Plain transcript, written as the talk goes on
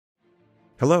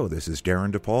Hello, this is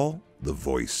Darren DePaul, the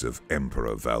voice of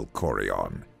Emperor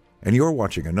Valkorion, and you're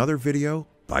watching another video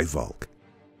by Vulkk.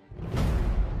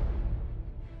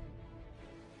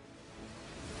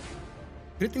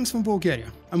 Greetings from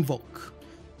Bulgaria, I'm Vulkk.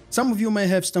 Some of you may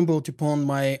have stumbled upon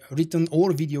my written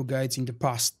or video guides in the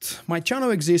past. My channel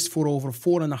exists for over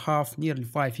 4.5, nearly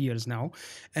 5 years now,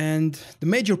 and the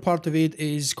major part of it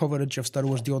is coverage of Star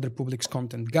Wars: The Old Republic's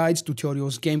content, guides,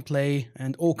 tutorials, gameplay,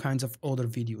 and all kinds of other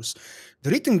videos. The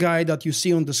written guide that you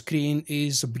see on the screen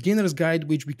is a beginner's guide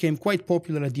which became quite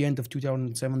popular at the end of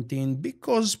 2017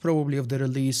 because probably of the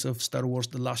release of Star Wars: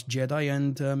 The Last Jedi,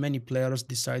 and many players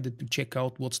decided to check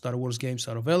out what Star Wars games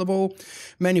are available.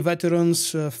 Many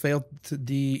veterans felt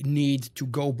the need to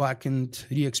go back and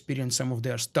re-experience some of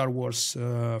their Star Wars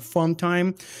fun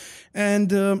time,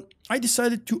 and I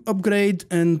decided to upgrade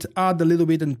and add a little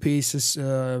bit in pieces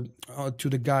to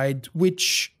the guide,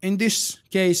 which in this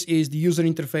case is the user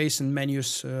interface and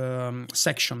menus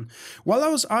section. While I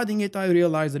was adding it, I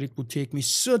realized that it would take me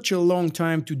such a long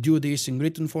time to do this in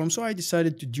written form, so I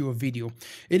decided to do a video.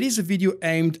 It is a video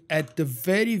aimed at the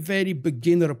very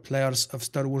beginner players of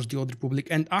Star Wars: The Old Republic,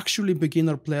 and actually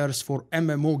beginner players for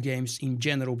MMO games in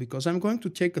general, because I'm going to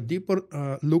take a deeper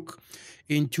look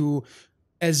into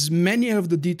as many of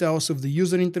the details of the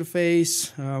user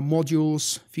interface,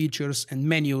 modules, features, and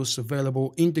menus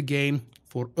available in the game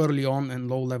for early on and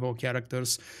low-level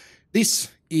characters.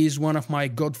 This is one of my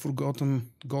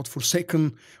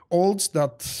godforsaken olds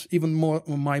that even more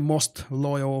my most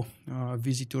loyal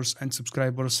visitors and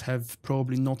subscribers have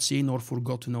probably not seen or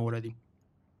forgotten already.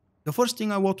 The first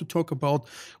thing I want to talk about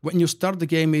when you start the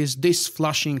game is this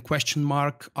flashing question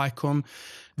mark icon.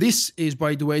 This is,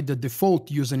 by the way, the default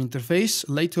user interface.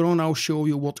 Later on, I'll show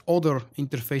you what other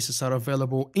interfaces are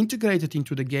available integrated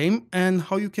into the game and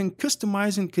how you can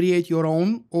customize and create your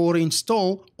own or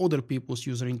install other people's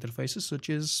user interfaces, such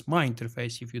as my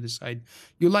interface, if you decide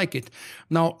you like it.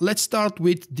 Now, let's start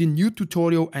with the new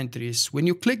tutorial entries. When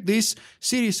you click this,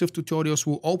 series of tutorials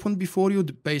will open before you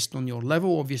based on your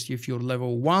level. Obviously, if you're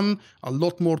level 1, a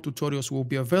lot more tutorials will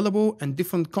be available and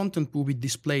different content will be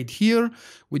displayed here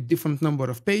with different number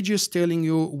of pages telling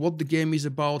you what the game is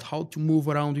about, how to move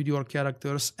around with your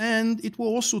characters, and it will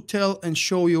also tell and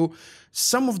show you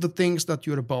some of the things that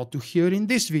you're about to hear in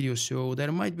this video, so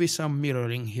there might be some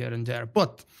mirroring here and there.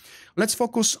 But let's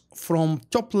focus from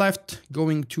top left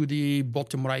going to the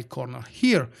bottom right corner.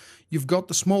 Here you've got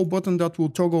the small button that will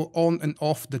toggle on and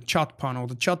off the chat panel.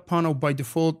 The chat panel by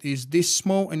default is this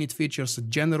small and it features a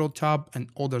general tab and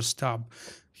others tab.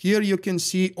 Here you can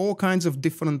see all kinds of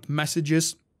different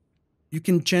messages. You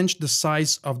can change the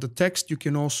size of the text. You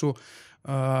can also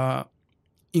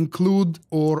include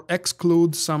or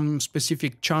exclude some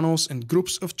specific channels and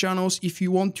groups of channels if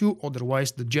you want to.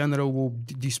 Otherwise, the general will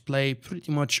display pretty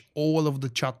much all of the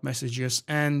chat messages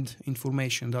and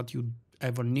information that you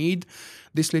ever need.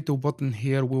 This little button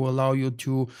here will allow you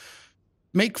to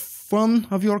make fun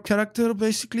of your character,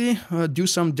 basically. Do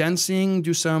some dancing,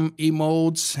 do some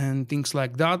emotes and things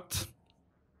like that.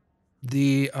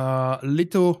 The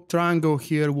little triangle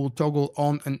here will toggle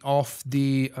on and off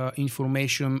the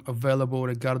information available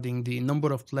regarding the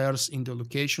number of players in the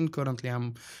location. Currently,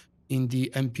 I'm in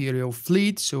the Imperial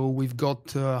Fleet, so we've got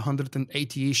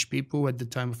 180-ish people at the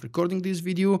time of recording this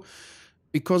video.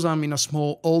 Because I'm in a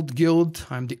small old guild,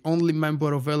 I'm the only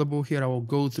member available here. I will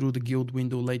go through the guild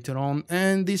window later on,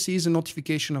 and this is a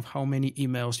notification of how many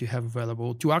emails you have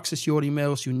available. To access your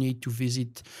emails, you need to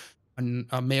visit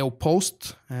a mail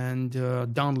post and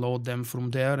download them from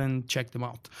there and check them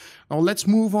out. Now let's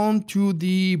move on to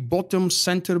the bottom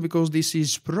center, because this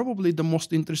is probably the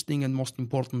most interesting and most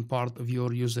important part of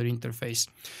your user interface.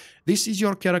 This is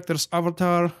your character's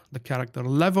avatar, the character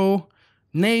level,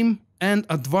 name, and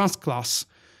advanced class.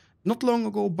 Not long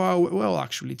ago, well,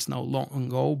 actually it's now long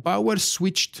ago, BioWare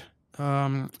switched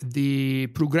the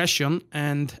progression,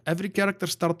 and every character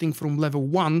starting from level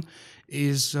 1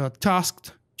 is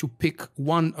tasked to pick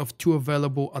one of 2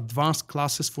 available advanced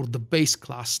classes for the base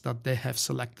class that they have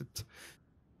selected.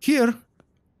 Here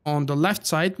on the left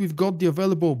side, we've got the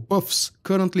available buffs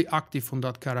currently active on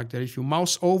that character. If you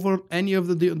mouse over any of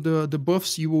the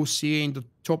buffs, you will see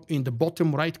in the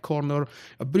bottom right corner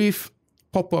a brief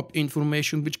pop-up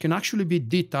information which can actually be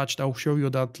detached. I'll show you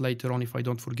that later on if I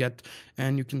don't forget,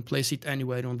 and you can place it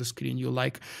anywhere on the screen you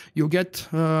like. You'll get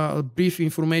a brief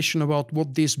information about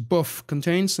what this buff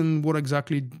contains and what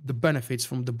exactly the benefits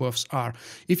from the buffs are.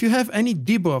 If you have any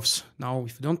debuffs, now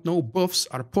if you don't know, buffs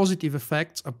are positive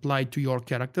effects applied to your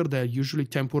character. They're usually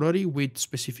temporary with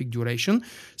specific duration.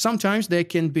 Sometimes they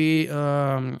can be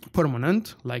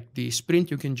permanent, like the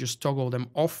sprint. You can just toggle them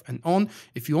off and on.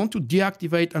 If you want to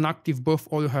deactivate an active buff,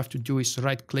 buff, all you have to do is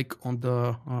right click on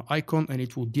the icon and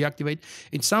it will deactivate.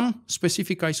 In some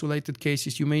specific isolated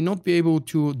cases, you may not be able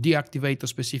to deactivate a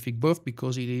specific buff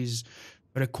because it is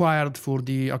required for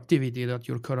the activity that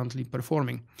you're currently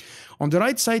performing. On the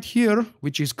right side here,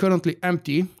 which is currently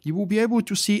empty, you will be able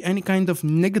to see any kind of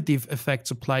negative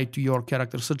effects applied to your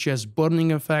character, such as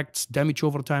burning effects, damage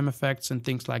over time effects, and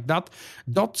things like that.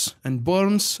 Dots and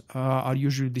burns are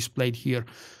usually displayed here.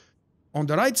 On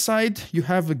the right side, you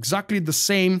have exactly the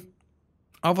same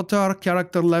avatar,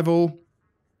 character level,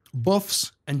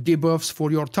 buffs and debuffs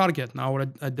for your target. Now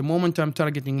at the moment I'm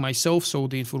targeting myself, so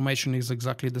the information is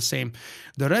exactly the same.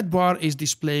 The red bar is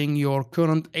displaying your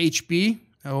current HP,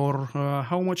 or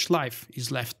how much life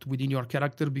is left within your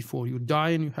character before you die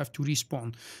and you have to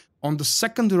respawn. On the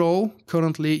second row,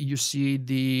 currently you see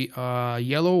the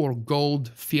yellow or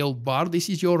gold field bar. This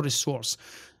is your resource.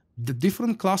 The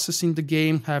different classes in the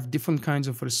game have different kinds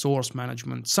of resource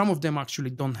management. Some of them actually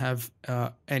don't have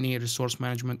any resource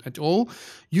management at all.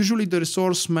 Usually the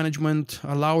resource management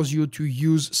allows you to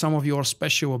use some of your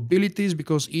special abilities,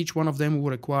 because each one of them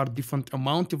will require different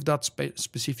amount of that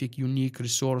specific unique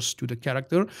resource to the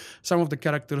character. Some of the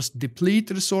characters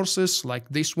deplete resources like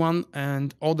this one,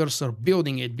 and others are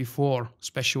building it before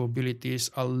special abilities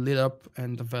are lit up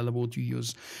and available to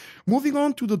use. Moving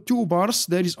on to the toolbars,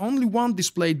 there is only one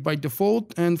displayed by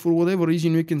default, and for whatever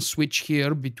reason you can switch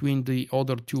here between the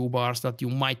other toolbars that you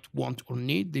might want or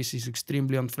need. This is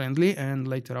extremely unfriendly, and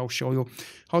later I'll show you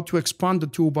how to expand the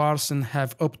toolbars and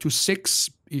have up to 6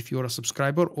 if you're a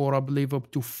subscriber, or I believe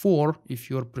up to 4 if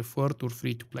you're preferred or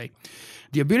free to play.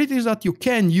 The abilities that you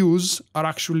can use are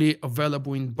actually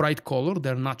available in bright color,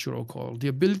 they're natural color. The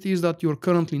abilities that you're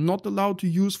currently not allowed to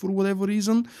use for whatever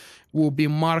reason will be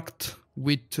marked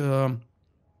with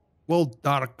well,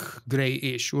 dark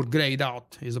grayish, or grayed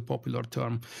out is a popular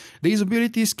term. These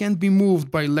abilities can be moved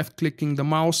by left clicking the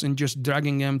mouse and just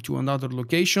dragging them to another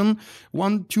location.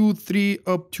 1, 2, 3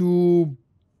 up to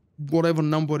whatever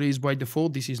number is by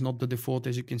default. This is not the default,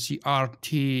 as you can see, R,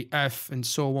 T, F, and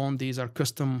so on. These are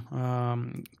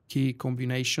custom key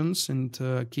combinations and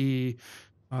key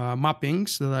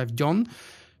mappings that I've done.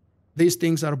 These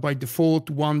things are by default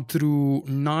 1 through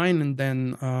 9, and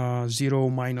then 0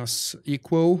 minus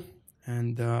equal.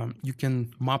 And you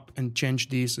can map and change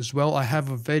these as well. I have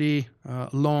a very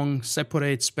long,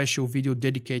 separate, special video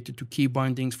dedicated to key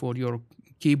bindings for your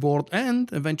keyboard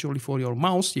and eventually for your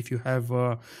mouse, if you have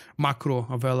a macro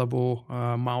available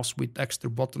mouse with extra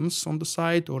buttons on the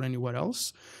side or anywhere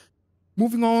else.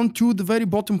 Moving on to the very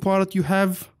bottom part, you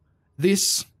have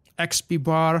this XP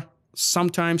bar.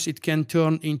 Sometimes it can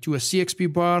turn into a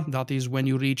CXP bar. That is when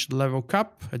you reach the level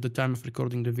cap. At the time of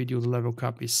recording the video, the level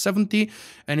cap is 70,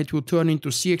 and it will turn into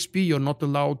CXP. You're not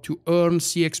allowed to earn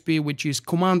CXP, which is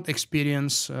command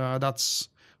experience. That's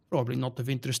probably not of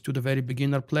interest to the very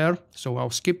beginner player, so I'll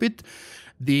skip it.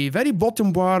 The very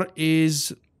bottom bar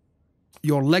is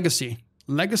your legacy.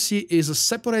 Legacy is a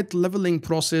separate leveling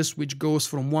process which goes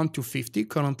from 1 to 50.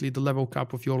 Currently the level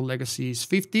cap of your legacy is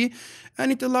 50,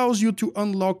 and it allows you to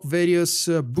unlock various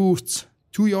boosts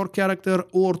to your character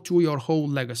or to your whole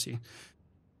legacy,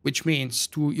 which means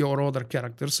to your other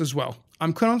characters as well.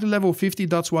 I'm currently level 50,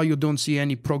 that's why you don't see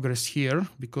any progress here,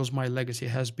 because my legacy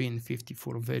has been 50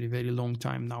 for a very, very long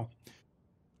time now.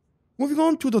 Moving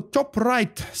on to the top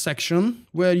right section,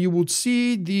 where you would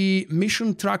see the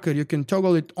mission tracker. You can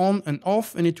toggle it on and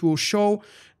off, and it will show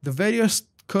the various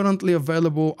currently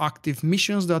available active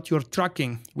missions that you're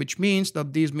tracking, which means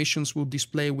that these missions will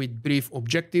display with brief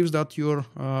objectives that you're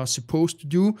supposed to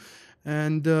do.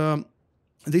 And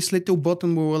this little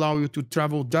button will allow you to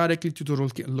travel directly to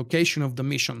the location of the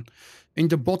mission. In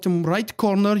the bottom right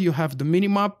corner, you have the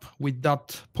minimap with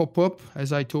that pop-up,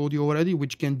 as I told you already,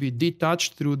 which can be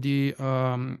detached through the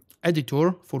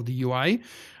editor for the UI.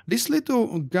 This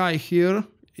little guy here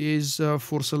is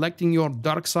for selecting your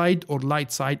dark side or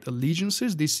light side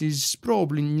allegiances. This is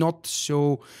probably not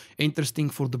so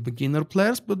interesting for the beginner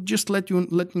players, but just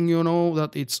letting you know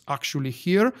that it's actually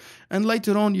here. And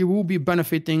later on, you will be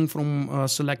benefiting from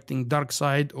selecting dark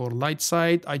side or light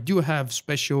side. I do have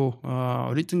special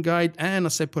written guide and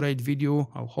a separate video.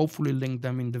 I'll hopefully link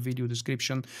them in the video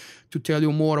description to tell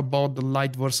you more about the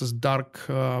light versus dark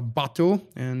battle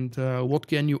and what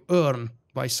can you earn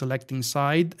by selecting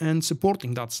side and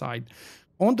supporting that side.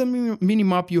 On the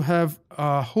minimap, you have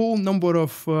a whole number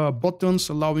of buttons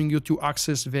allowing you to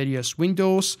access various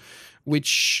windows,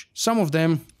 which some of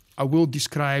them I will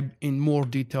describe in more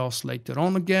details later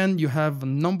on. Again, you have a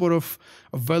number of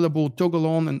available toggle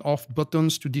on and off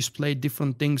buttons to display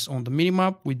different things on the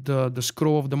minimap. With the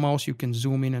scroll of the mouse, you can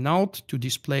zoom in and out to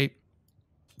display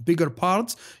bigger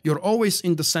parts, you're always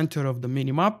in the center of the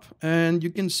minimap, and you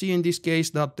can see in this case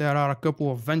that there are a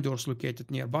couple of vendors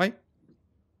located nearby.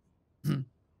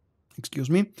 Excuse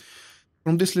me.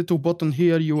 From this little button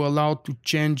here, you are allowed to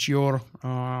change your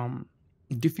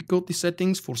difficulty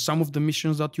settings for some of the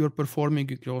missions that you're performing.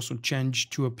 You can also change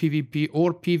to a PvP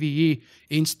or PvE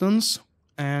instance.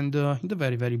 And in the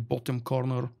very, very bottom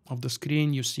corner of the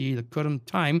screen, you see the current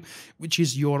time, which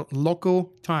is your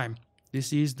local time.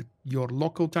 This is your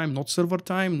local time, not server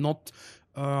time, not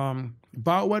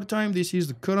BioWare time. This is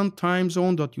the current time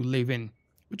zone that you live in,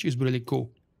 which is really cool.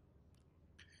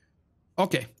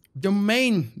 Okay, the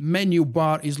main menu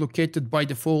bar is located by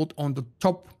default on the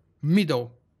top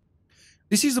middle.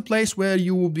 This is the place where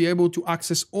you will be able to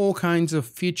access all kinds of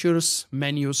features,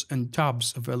 menus, and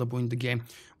tabs available in the game.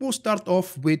 We'll start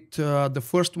off with the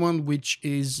first one, which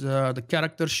is the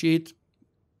character sheet.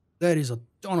 There is a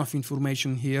ton of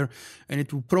information here, and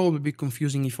it will probably be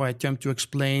confusing if I attempt to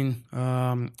explain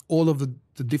all of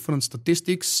the different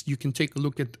statistics. You can take a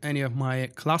look at any of my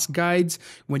class guides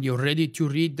when you're ready to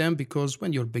read them, because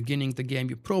when you're beginning the game,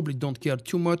 you probably don't care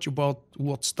too much about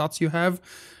what stats you have.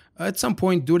 At some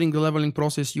point during the leveling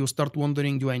process, you start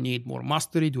wondering, do I need more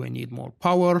mastery? Do I need more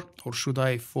power? Or should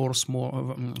I focus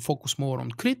more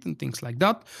on crit and things like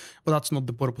that? But that's not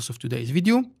the purpose of today's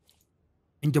video.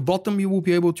 In the bottom, you will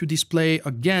be able to display,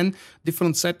 again,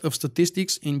 different set of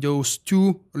statistics in those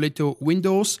two little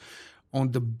windows.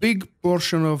 On the big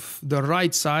portion of the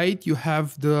right side, you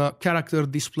have the character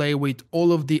display with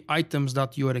all of the items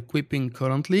that you are equipping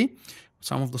currently.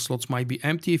 Some of the slots might be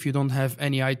empty if you don't have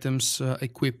any items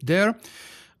equipped there.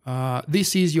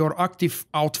 This is your active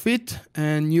outfit,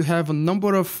 and you have a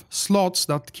number of slots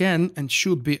that can and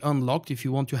should be unlocked if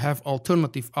you want to have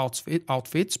alternative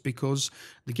outfits, because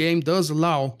the game does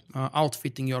allow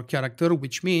outfitting your character,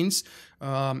 which means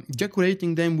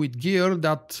decorating them with gear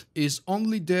that is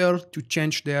only there to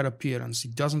change their appearance.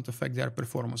 It doesn't affect their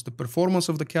performance. The performance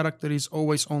of the character is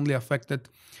always only affected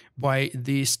by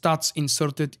the stats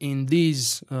inserted in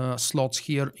these slots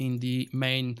here in the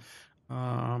main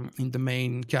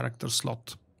character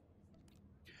slot.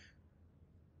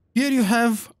 Here you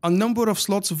have a number of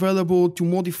slots available to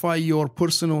modify your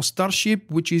personal starship,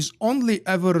 which is only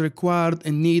ever required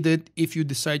and needed if you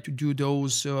decide to do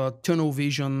those tunnel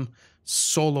vision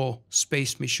solo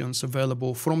space missions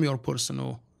available from your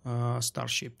personal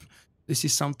starship. This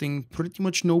is something pretty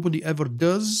much nobody ever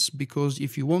does, because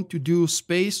if you want to do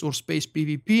space or space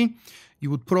PvP, you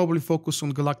would probably focus on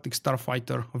Galactic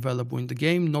Starfighter available in the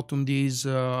game, not on these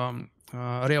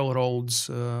railroads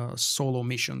solo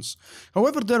missions.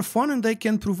 However, they're fun and they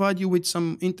can provide you with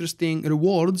some interesting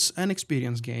rewards and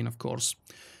experience gain, of course.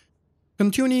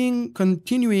 Continuing,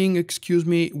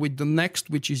 with the next,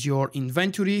 which is your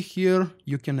inventory. Here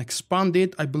you can expand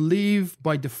it. I believe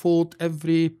by default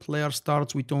every player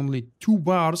starts with only 2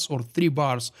 bars or 3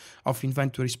 bars of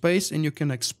inventory space, and you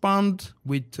can expand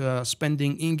with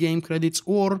spending in-game credits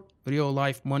or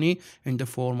real-life money in the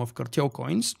form of cartel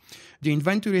coins. The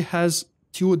inventory has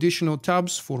 2 additional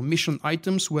tabs for mission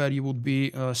items, where you would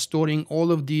be storing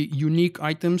all of the unique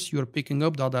items you're picking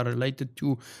up that are related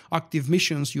to active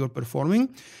missions you're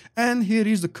performing. And here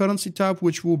is the currency tab,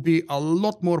 which will be a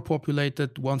lot more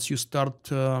populated once you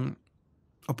start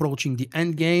approaching the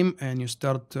end game and you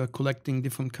start collecting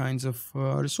different kinds of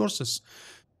resources.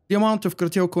 The amount of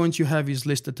cartel coins you have is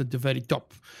listed at the very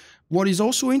top. What is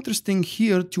also interesting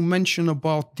here to mention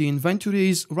about the inventory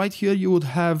is right here you would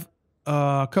have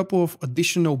a couple of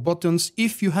additional buttons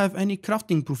if you have any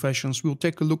crafting professions. We'll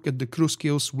take a look at the crew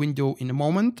skills window in a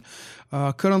moment.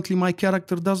 Currently my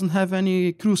character doesn't have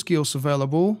any crew skills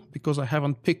available because I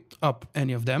haven't picked up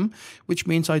any of them, which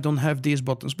means I don't have these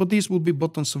buttons, but these will be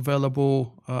buttons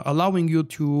available allowing you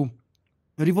to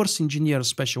reverse engineer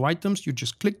special items. You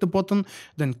just click the button,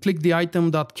 then click the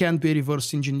item that can be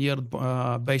reverse engineered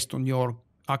based on your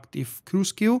active crew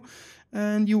skill,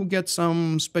 and you get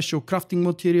some special crafting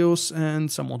materials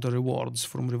and some other rewards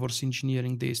from reverse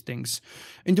engineering these things.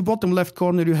 In the bottom left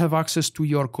corner you have access to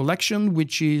your collection,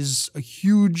 which is a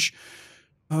huge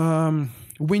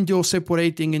window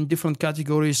separating in different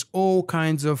categories all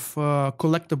kinds of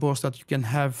collectibles that you can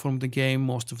have from the game.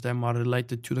 Most of them are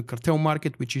related to the cartel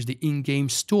market, which is the in-game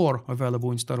store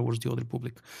available in Star Wars The Old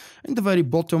Republic. In the very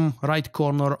bottom right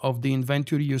corner of the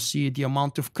inventory you see the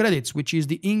amount of credits, which is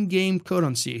the in-game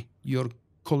currency you're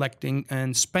collecting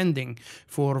and spending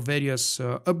for various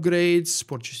upgrades,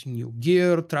 purchasing new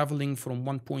gear, traveling from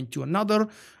one point to another,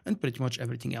 and pretty much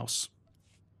everything else.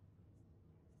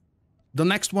 The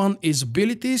next one is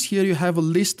abilities. Here you have a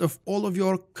list of all of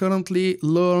your currently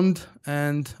learned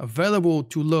and available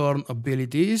to learn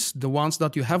abilities. The ones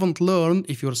that you haven't learned,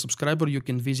 if you're a subscriber, you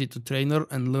can visit a trainer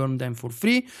and learn them for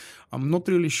free. I'm not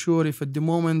really sure if at the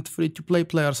moment free-to-play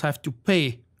players have to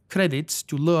pay credits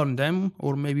to learn them,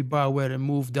 or maybe BioWare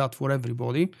removed that for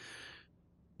everybody.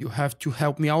 You have to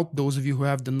help me out, those of you who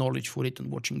have the knowledge for it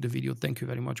and watching the video. Thank you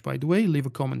very much, by the way. Leave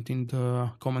a comment in the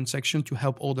comment section to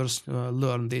help others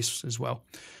learn this as well.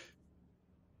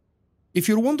 If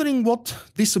you're wondering what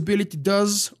this ability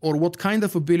does or what kind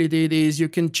of ability it is, you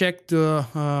can check the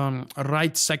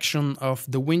right section of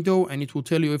the window, and it will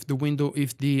tell you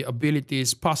if the ability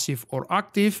is passive or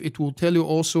active. It will tell you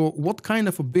also what kind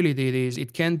of ability it is.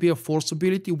 It can be a force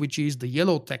ability, which is the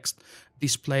yellow text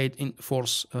displayed in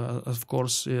force, of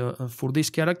course, for this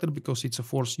character, because it's a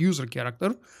force user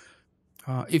character.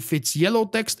 If it's yellow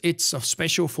text, it's a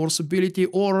special force ability,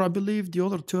 or I believe the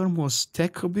other term was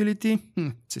tech ability.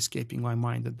 It's escaping my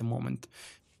mind at the moment.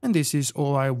 And this is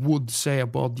all I would say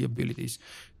about the abilities.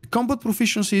 The combat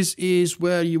proficiencies is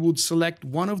where you would select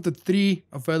one of the 3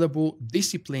 available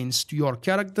disciplines to your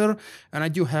character. And I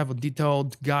do have a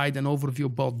detailed guide and overview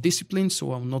about disciplines,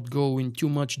 so I'll not go in too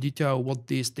much detail what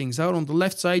these things are. On the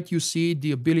left side, you see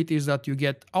the abilities that you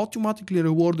get automatically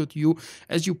rewarded to you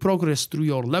as you progress through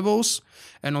your levels.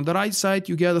 And on the right side,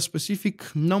 you get a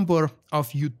specific number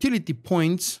of utility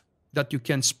points that you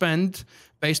can spend.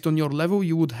 Based on your level,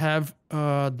 you would have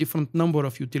a different number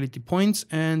of utility points,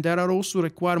 and there are also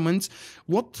requirements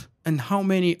what and how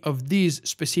many of these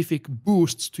specific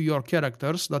boosts to your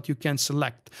characters that you can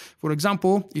select. For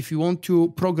example, if you want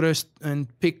to progress and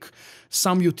pick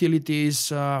some utilities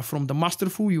from the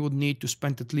Masterful, you would need to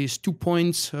spend at least 2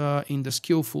 points in the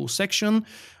Skillful section.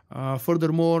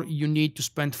 Furthermore, you need to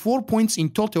spend 4 points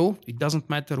in total. It doesn't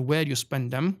matter where you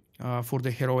spend them. For the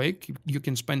Heroic, you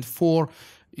can spend 4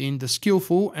 in the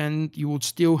Skillful, and you would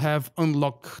still have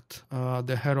unlocked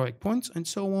the Heroic points, and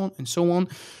so on and so on.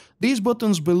 These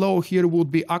buttons below here would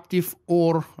be active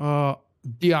or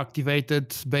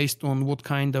deactivated based on what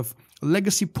kind of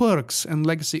legacy perks and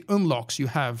legacy unlocks you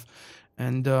have.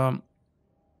 And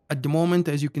at the moment,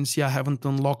 as you can see, I haven't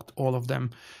unlocked all of them.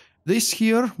 This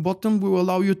here button will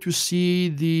allow you to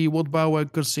see what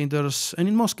BioWare considers, and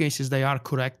in most cases they are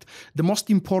correct, the most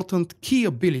important key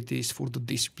abilities for the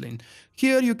discipline.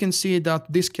 Here you can see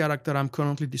that this character I'm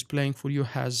currently displaying for you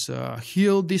has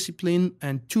heal discipline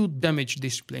and 2 damage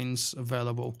disciplines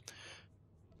available.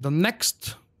 The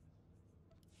next,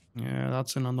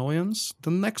 that's an annoyance.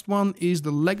 The next one is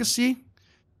the legacy.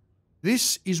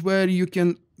 This is where you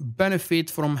can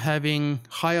benefit from having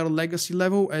higher legacy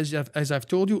level. As I've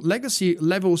told you, legacy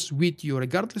levels with you,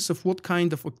 regardless of what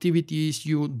kind of activities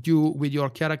you do with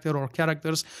your character or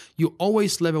characters, you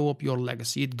always level up your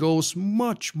legacy. It goes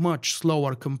much, much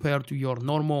slower compared to your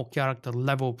normal character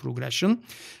level progression.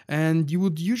 And you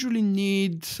would usually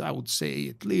need, I would say,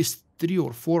 at least 3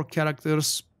 or 4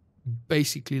 characters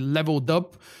basically leveled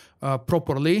up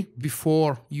properly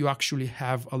before you actually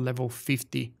have a level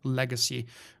 50 legacy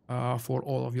for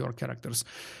all of your characters.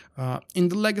 In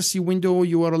the legacy window,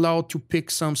 you are allowed to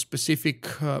pick some specific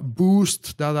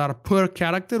boosts that are per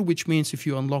character, which means if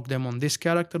you unlock them on this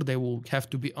character, they will have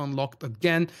to be unlocked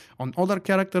again on other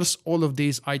characters. All of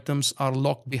these items are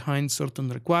locked behind certain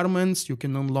requirements. You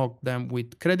can unlock them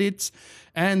with credits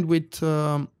and with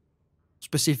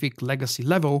specific legacy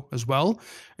level as well.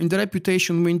 In the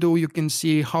reputation window, you can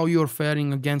see how you're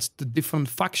faring against the different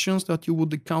factions that you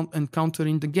would encounter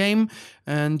in the game,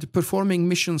 and performing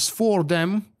missions for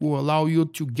them will allow you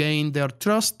to gain their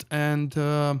trust, and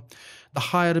the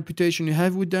higher reputation you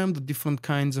have with them, the different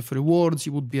kinds of rewards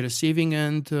you would be receiving,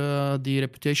 and the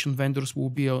reputation vendors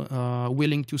will be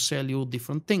willing to sell you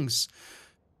different things.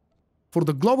 For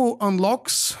the global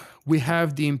unlocks, we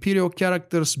have the Imperial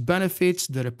characters benefits,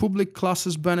 the Republic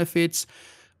classes benefits,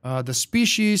 the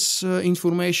species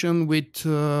information with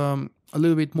a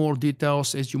little bit more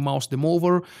details as you mouse them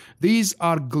over. These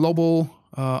are global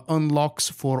unlocks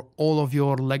for all of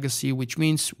your legacy, which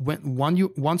means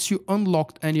once you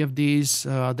unlocked any of these,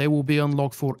 they will be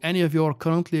unlocked for any of your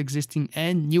currently existing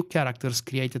and new characters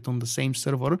created on the same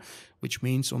server, which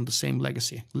means on the same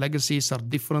legacy. Legacies are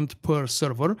different per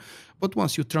server, but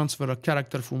once you transfer a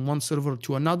character from one server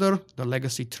to another, the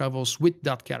legacy travels with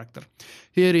that character.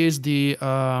 Here is the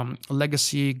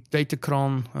legacy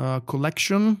Datacron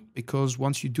collection, because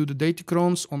once you do the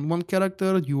Datacrons on one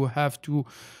character,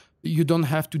 you don't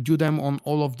have to do them on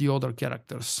all of the other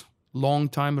characters.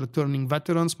 Long-time returning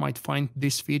veterans might find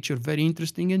this feature very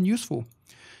interesting and useful.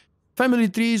 Family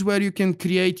tree is where you can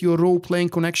create your role-playing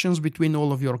connections between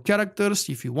all of your characters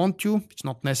if you want to. It's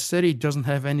not necessary, it doesn't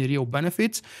have any real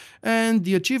benefits. And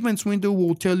the achievements window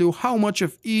will tell you how much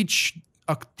of each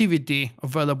activity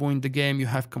available in the game you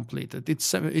have completed.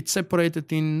 It's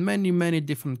separated in many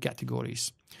different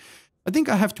categories. I think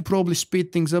I have to probably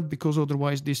speed things up because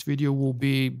otherwise this video will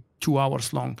be 2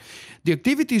 hours long. The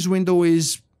activities window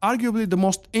is arguably the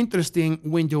most interesting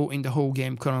window in the whole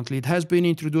game currently. It has been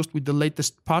introduced with the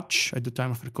latest patch at the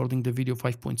time of recording the video,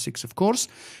 5.6 of course.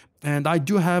 And I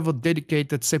do have a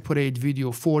dedicated separate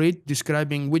video for it,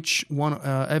 describing which one,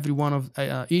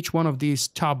 each one of these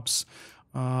tabs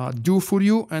do for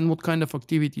you and what kind of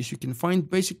activities you can find.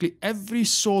 Basically, every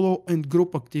solo and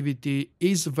group activity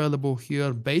is available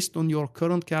here based on your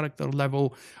current character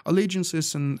level,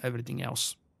 allegiances, and everything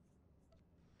else.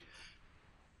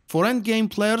 For endgame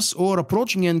players or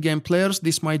approaching endgame players,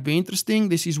 this might be interesting.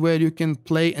 This is where you can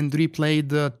play and replay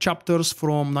the chapters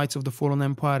from Knights of the Fallen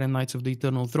Empire and Knights of the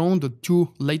Eternal Throne, the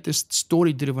 2 latest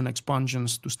story-driven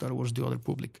expansions to Star Wars: The Old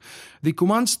Republic. The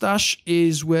command stash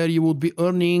is where you will be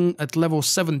earning at level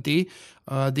 70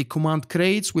 the command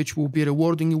crates, which will be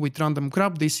rewarding you with random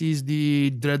crap. This is the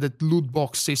dreaded loot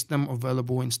box system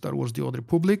available in Star Wars: The Old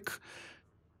Republic.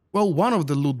 Well, one of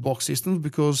the loot box systems,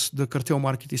 because the cartel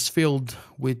market is filled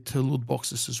with loot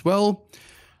boxes as well.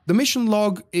 The mission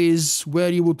log is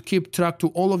where you would keep track to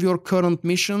all of your current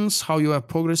missions, how you are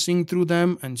progressing through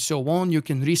them, and so on. You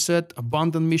can reset,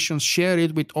 abandon missions, share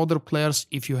it with other players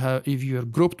if you are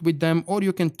grouped with them, or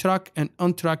you can track and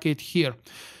untrack it here.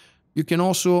 You can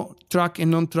also track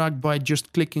and untrack by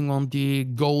just clicking on the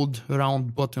gold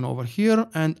round button over here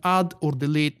and add or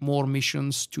delete more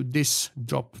missions to this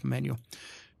drop menu.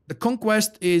 The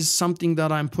Conquest is something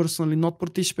that I'm personally not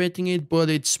participating in, but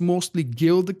it's mostly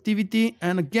guild activity.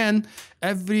 And again,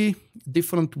 every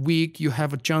different week you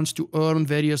have a chance to earn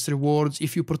various rewards.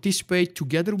 If you participate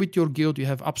together with your guild, you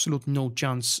have absolutely no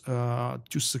chance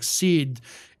to succeed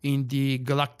in the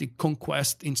Galactic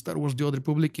Conquest in Star Wars: The Old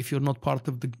Republic if you're not part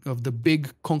of the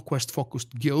big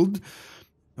conquest-focused guild.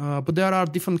 But there are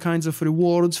different kinds of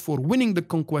rewards for winning the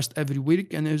conquest every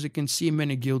week, and as you can see,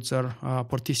 many guilds are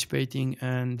participating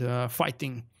and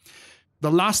fighting.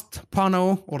 The last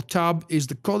panel or tab is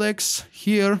the Codex.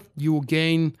 Here you will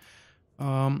gain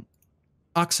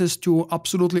access to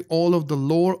absolutely all of the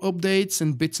lore updates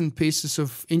and bits and pieces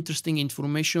of interesting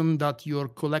information that you're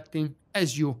collecting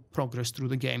as you progress through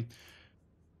the game.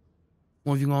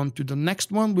 Moving on to the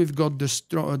next one, we've got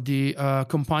the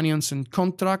companions and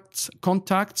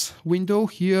contacts window.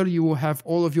 Here you will have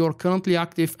all of your currently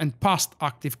active and past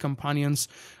active companions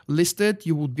listed.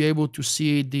 You will be able to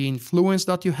see the influence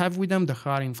that you have with them. The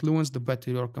higher influence, the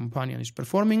better your companion is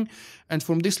performing. And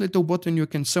from this little button, you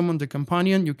can summon the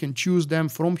companion. You can choose them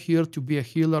from here to be a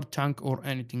healer, tank, or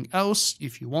anything else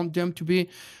if you want them to be.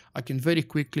 I can very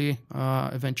quickly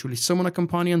eventually summon a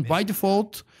companion. By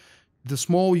default, the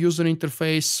small user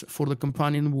interface for the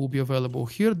companion will be available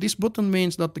here. This button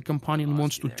means that the companion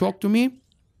wants to talk to me.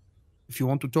 If you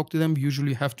want to talk to them, you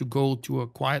usually have to go to a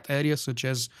quiet area such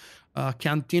as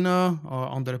Cantina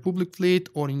on the Republic fleet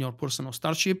or in your personal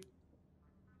starship.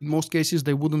 In most cases,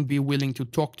 they wouldn't be willing to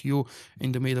talk to you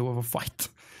in the middle of a fight.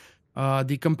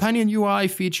 The companion UI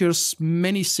features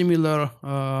many similar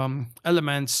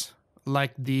elements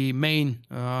like the main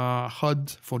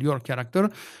HUD for your character.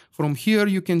 From here,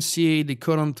 you can see the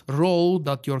current role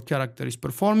that your character is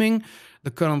performing. The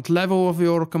current level of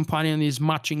your companion is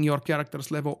matching your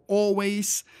character's level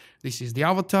always. This is the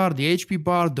avatar, the HP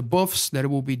bar, the buffs. There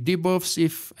will be debuffs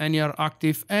if any are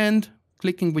active. And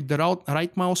clicking with the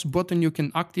right mouse button, you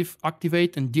can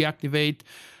activate and deactivate,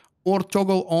 or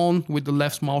toggle on with the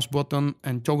left mouse button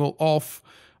and toggle off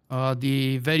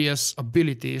the various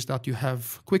abilities that you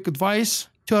have. Quick advice: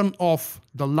 turn off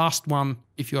the last one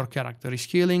if your character is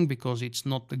healing, because it's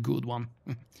not a good one.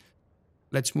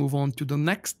 Let's move on to the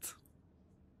next.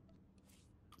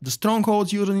 The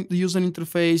Strongholds user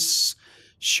interface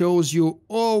shows you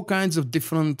all kinds of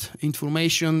different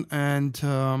information and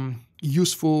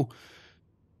useful,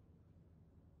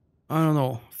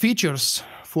 features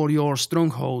for your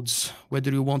strongholds.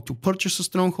 Whether you want to purchase a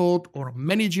stronghold or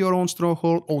manage your own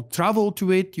stronghold or travel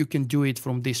to it, you can do it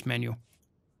from this menu.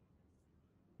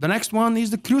 The next one is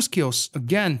the crew skills.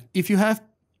 Again, if you have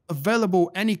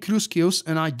available any crew skills,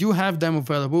 and I do have them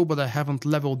available, but I haven't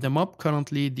leveled them up.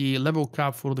 Currently, the level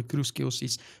cap for the crew skills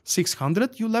is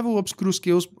 600. You level up crew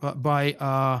skills by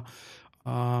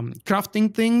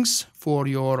crafting things for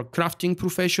your crafting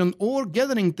profession, or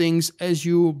gathering things as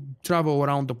you travel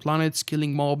around the planet,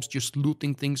 killing mobs, just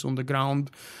looting things on the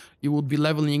ground. You would be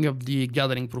leveling up the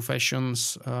gathering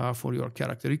professions for your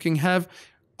character. You can have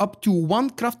up to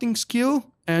 1 crafting skill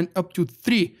and up to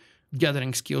 3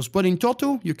 gathering skills. But in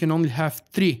total, you can only have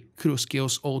 3 crew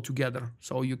skills altogether.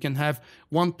 So you can have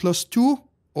 1 plus 2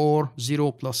 or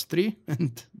 0 plus 3,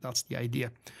 and that's the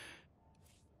idea.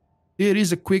 Here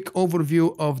is a quick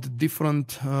overview of the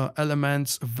different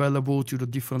elements available to the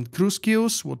different crew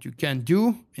skills, what you can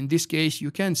do. In this case,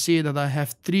 you can see that I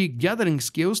have 3 gathering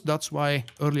skills. That's why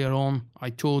earlier on I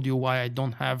told you why I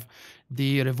don't have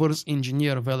the reverse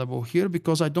engineer available here,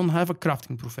 because I don't have a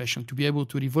crafting profession. To be able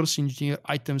to reverse engineer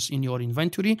items in your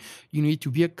inventory, you need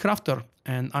to be a crafter,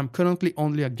 and I'm currently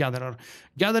only a gatherer.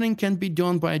 Gathering can be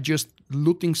done by just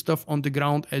looting stuff on the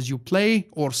ground as you play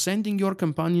or sending your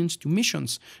companions to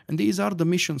missions. And these are the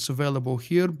missions available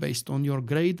here based on your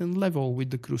grade and level with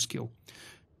the crew skill.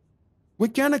 We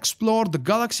can explore the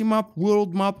galaxy map,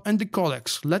 world map, and the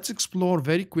codex. Let's explore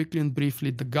very quickly and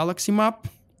briefly the galaxy map.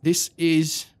 This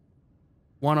is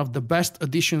one of the best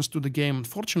additions to the game.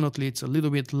 Unfortunately, it's a little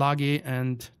bit laggy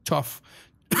and tough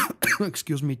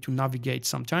excuse me, to navigate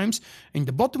sometimes. In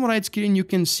the bottom right screen, you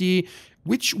can see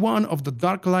which one of the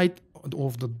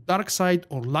dark side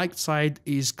or light side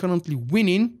is currently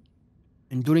winning.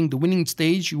 And during the winning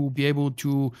stage, you will be able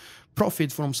to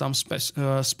profit from some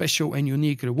special and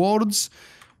unique rewards.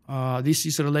 This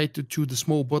is related to the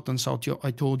small buttons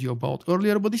I told you about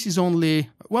earlier, but this is only,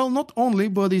 well, not only,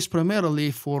 but is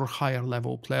primarily for higher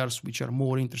level players which are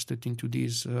more interested into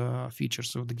these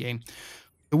features of the game.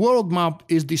 The world map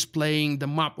is displaying the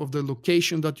map of the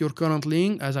location that you're currently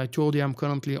in. As I told you, I'm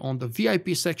currently on the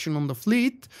VIP section on the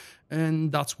fleet,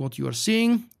 and that's what you are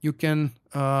seeing. You can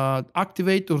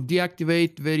activate or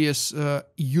deactivate various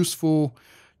useful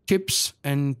tips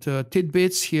and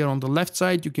tidbits. Here on the left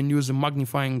side, you can use a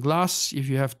magnifying glass if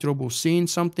you have trouble seeing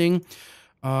something.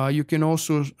 You can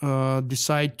also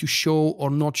decide to show or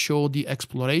not show the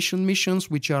exploration missions,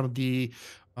 which are the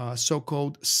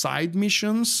so-called side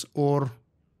missions or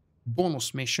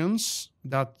bonus missions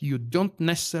that you don't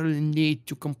necessarily need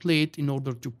to complete in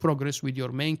order to progress with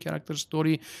your main character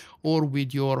story or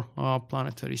with your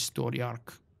planetary story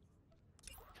arc.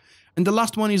 And the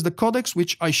last one is the codex,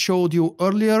 which I showed you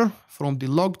earlier from the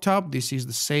log tab. This is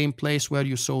the same place where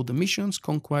you saw the missions,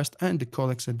 conquest, and the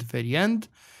codex at the very end.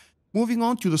 Moving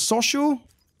on to the social,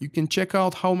 you can check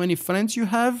out how many friends you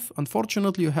have.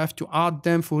 Unfortunately, you have to add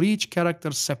them for each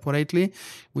character separately,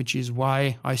 which is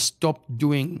why I stopped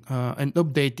doing and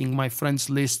updating my friends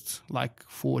list like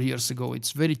 4 years ago.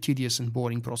 It's a very tedious and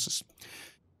boring process.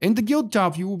 In the guild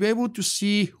tab, you will be able to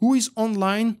see who is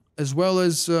online, as well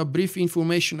as brief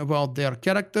information about their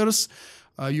characters.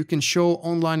 You can show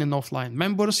online and offline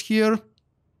members here.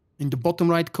 In the bottom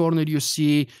right corner, you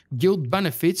see guild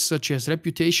benefits such as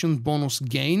reputation bonus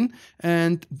gain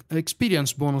and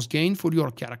experience bonus gain for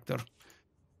your character.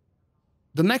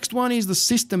 The next one is the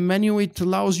system menu. It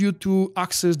allows you to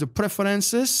access the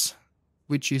preferences,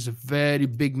 which is a very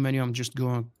big menu. I'm just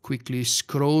going to quickly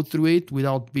scroll through it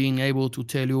without being able to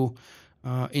tell you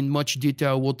in much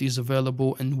detail what is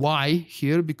available and why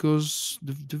here, because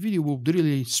the video will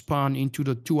really span into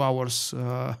the 2 hours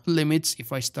limits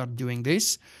if I start doing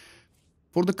this.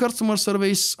 For the customer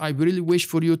service, I really wish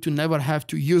for you to never have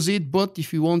to use it, but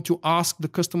if you want to ask the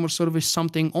customer service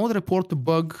something or report a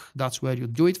bug, that's where you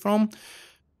do it from.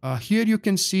 Here you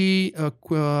can see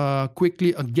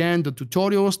quickly again the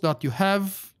tutorials that you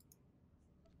have.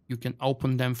 You can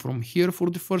open them from here for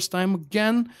the first time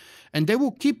again, and they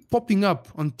will keep popping up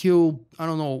until, I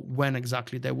don't know when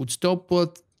exactly they would stop,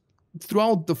 but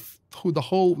throughout the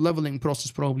whole leveling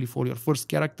process, probably for your first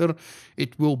character,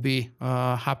 it will be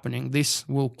happening. This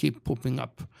will keep popping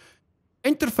up.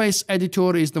 Interface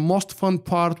editor is the most fun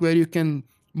part, where you can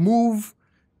move,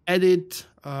 edit,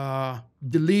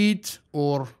 delete,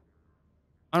 or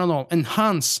I don't know,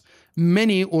 enhance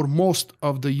many or most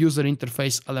of the user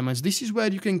interface elements. This is where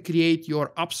you can create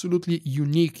your absolutely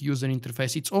unique user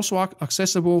interface. It's also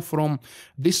accessible from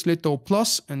this little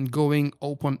plus and going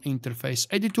open interface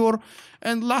editor.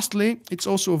 And lastly, it's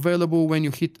also available when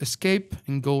you hit escape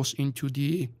and goes into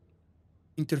the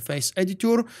interface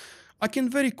editor. I can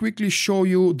very quickly show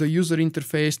you the user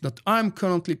interface that I'm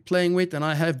currently playing with, and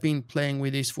I have been playing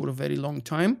with this for a very long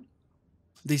time.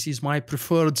 This is my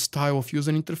preferred style of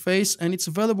user interface, and it's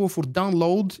available for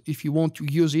download if you want to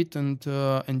use it and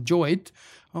enjoy it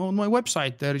on my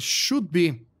website. There should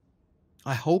be,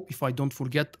 I hope, if I don't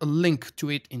forget, a link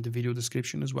to it in the video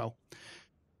description as well.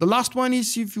 The last one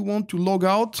is if you want to log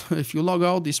out. If you log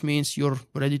out, this means you're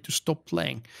ready to stop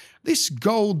playing. This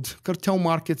gold cartel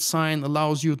market sign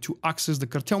allows you to access the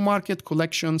cartel market,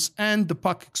 collections, and the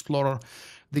pack explorer.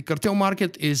 The cartel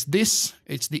market is this.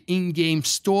 It's the in-game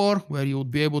store where you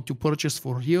would be able to purchase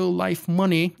for real life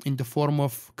money in the form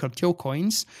of cartel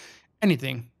coins,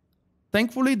 anything.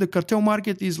 Thankfully, the cartel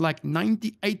market is like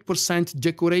 98%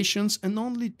 decorations and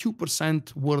only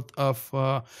 2% worth of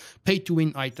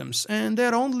pay-to-win items. And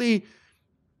they're only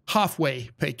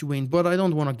halfway pay-to-win, but I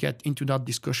don't want to get into that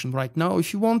discussion right now.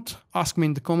 If you want, ask me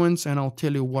in the comments and I'll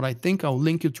tell you what I think. I'll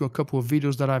link you to a couple of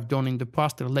videos that I've done in the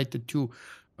past related to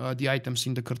the items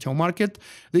in the cartel market.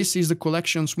 This is the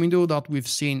collections window that we've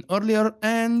seen earlier,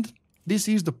 and this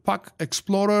is the pack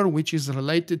explorer, which is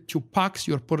related to packs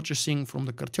you're purchasing from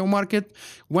the cartel market.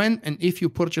 When and if you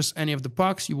purchase any of the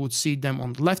packs, you would see them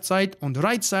on the left side. On the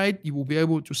right side, you will be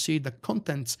able to see the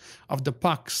contents of the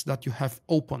packs that you have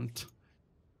opened.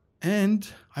 And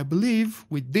I believe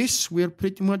with this, we're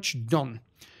pretty much done.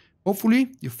 Hopefully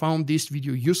you found this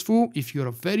video useful. If you're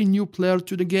a very new player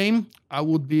to the game, I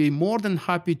would be more than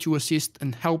happy to assist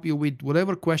and help you with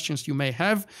whatever questions you may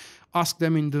have. Ask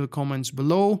them in the comments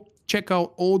below. Check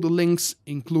out all the links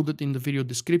included in the video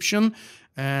description.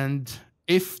 And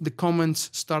if the comments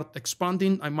start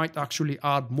expanding, I might actually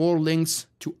add more links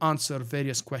to answer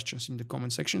various questions in the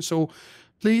comment section. So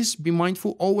please be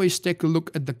mindful, always take a look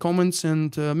at the comments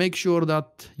and make sure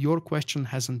that your question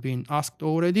hasn't been asked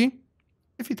already.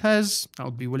 If it has, I'll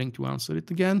be willing to answer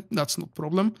it again. That's no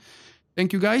problem.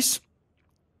 Thank you guys.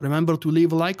 Remember to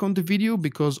leave a like on the video,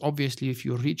 because obviously if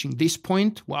you're reaching this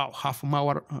point, wow, half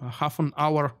an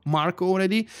hour mark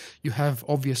already, you have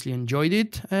obviously enjoyed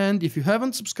it. And if you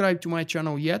haven't subscribed to my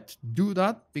channel yet, do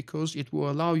that, because it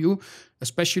will allow you,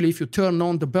 especially if you turn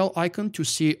on the bell icon, to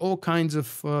see all kinds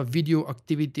of video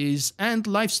activities and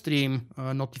live stream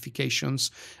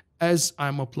notifications as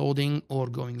I'm uploading or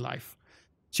going live.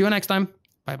 See you next time.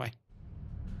 Bye bye.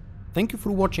 Thank you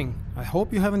for watching. I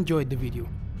hope you have enjoyed the video.